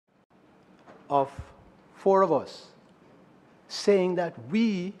of 4 of us saying that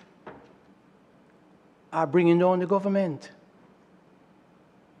we are bringing down the government.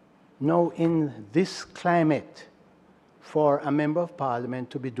 Now, in this climate, for a member of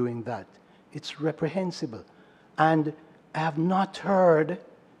parliament to be doing that, it's reprehensible. And I have not heard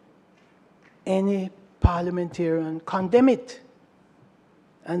any parliamentarian condemn it.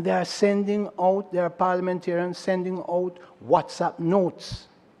 And there are parliamentarians sending out WhatsApp notes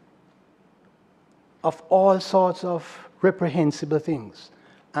of all sorts of reprehensible things.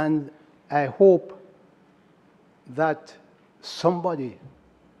 And I hope that somebody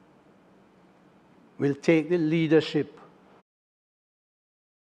will take the leadership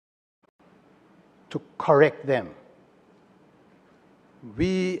to correct them.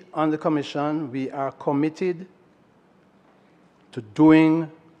 We on the Commission, we are committed to doing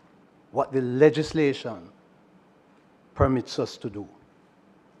what the legislation permits us to do.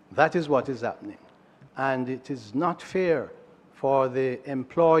 That is what is happening. And it is not fair for the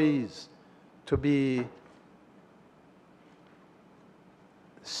employees to be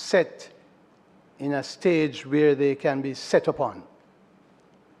set in a stage where they can be set upon.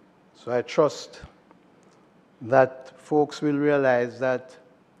 So I trust that folks will realize that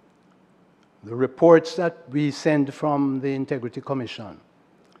the reports that we send from the Integrity Commission,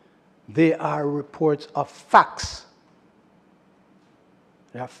 they are reports of facts.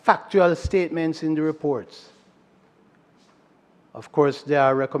 There are factual statements in the reports. Of course, there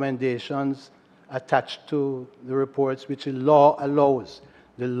are recommendations attached to the reports which the law allows.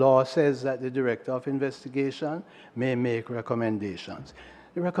 The law says that the Director of Investigation may make recommendations.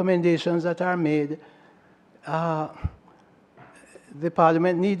 The recommendations that are made, the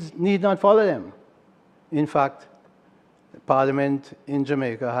Parliament need not follow them. In fact, the Parliament in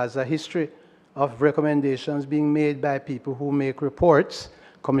Jamaica has a history of recommendations being made by people who make reports,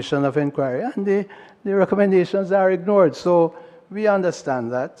 Commission of Inquiry, and the recommendations are ignored. So we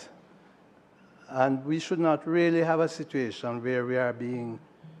understand that. And we should not really have a situation where we are being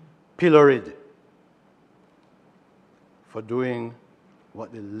pilloried for doing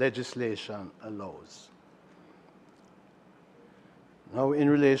what the legislation allows. Now, in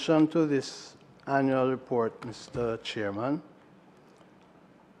relation to this annual report, Mr. Chairman,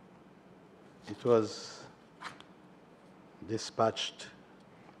 it was dispatched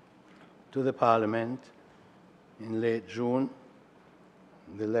to the Parliament in late June.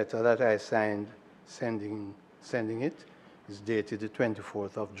 The letter that I signed sending it is dated the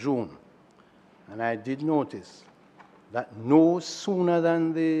 24th of June. And I did notice that no sooner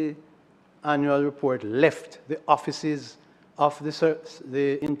than the annual report left the offices of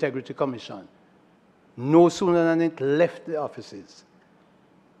the Integrity Commission, no sooner than it left the offices,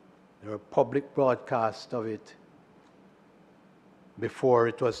 there were public broadcasts of it before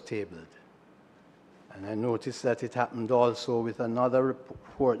it was tabled. And I noticed that it happened also with another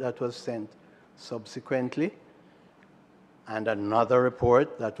report that was sent subsequently, and another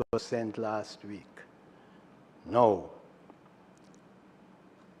report that was sent last week. Now,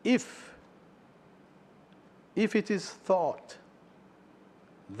 if it is thought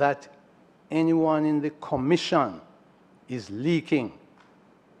that anyone in the Commission is leaking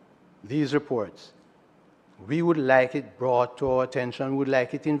these reports, we would like it brought to our attention, would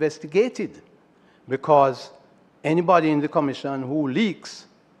like it investigated, because anybody in the Commission who leaks,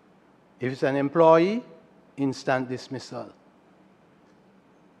 if it's an employee, instant dismissal.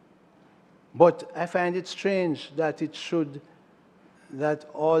 But I find it strange that that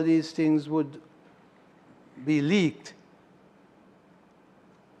all these things would be leaked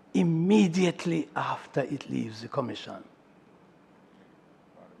immediately after it leaves the Commission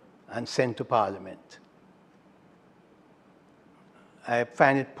and sent to Parliament. I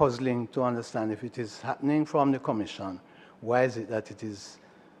find it puzzling to understand if it is happening from the Commission, why is it that it is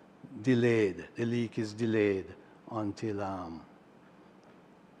delayed, the leak is delayed until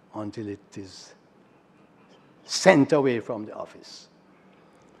it is sent away from the office.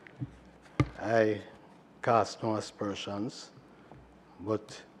 I cast no aspersions,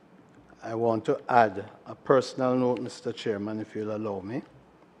 but I want to add a personal note, Mr. Chairman, if you'll allow me,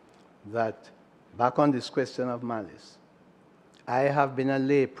 that back on this question of malice, I have been a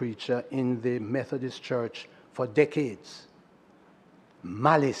lay preacher in the Methodist Church for decades.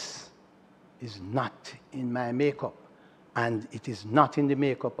 Malice is not in my makeup, and it is not in the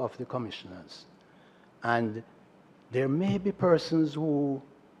makeup of the commissioners. And there may be persons who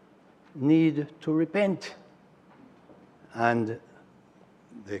need to repent, and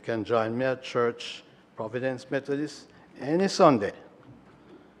they can join me at church, Providence Methodist, any Sunday.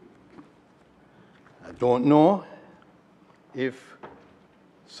 I don't know if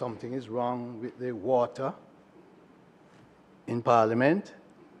something is wrong with the water in Parliament,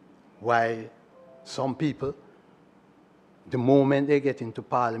 why some people, the moment they get into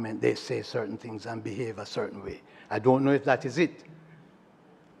Parliament, they say certain things and behave a certain way. I don't know if that is it.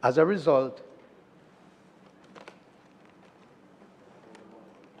 As a result,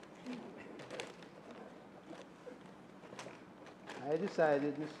 I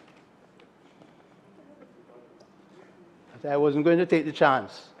decided that I wasn't going to take the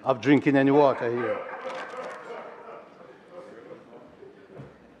chance of drinking any water here.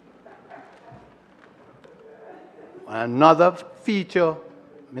 Another feature,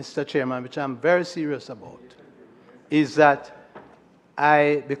 Mr. Chairman, which I'm very serious about, is that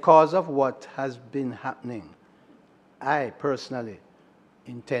because of what has been happening, I personally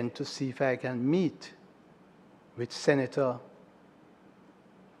intend to see if I can meet with Senator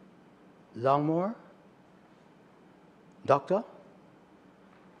Longmore, Doctor,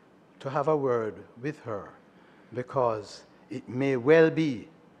 to have a word with her, because it may well be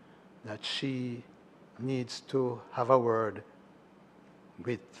that she needs to have a word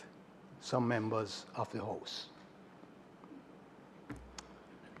with some members of the House.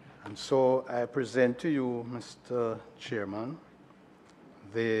 And so I present to you, Mr. Chairman,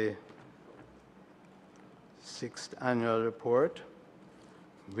 the 6th annual report,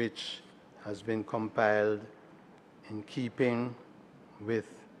 which has been compiled in keeping with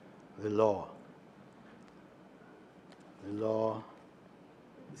the law. The law.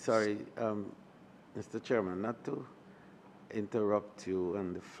 Sorry, Mr. Chairman, not to interrupt you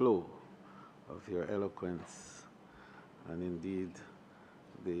on the flow of your eloquence, and indeed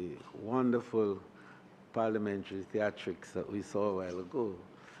the wonderful parliamentary theatrics that we saw a while ago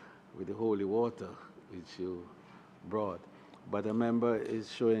with the holy water which you brought. But a member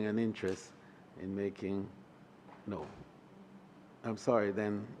is showing an interest in making, no. I'm sorry,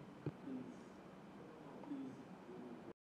 then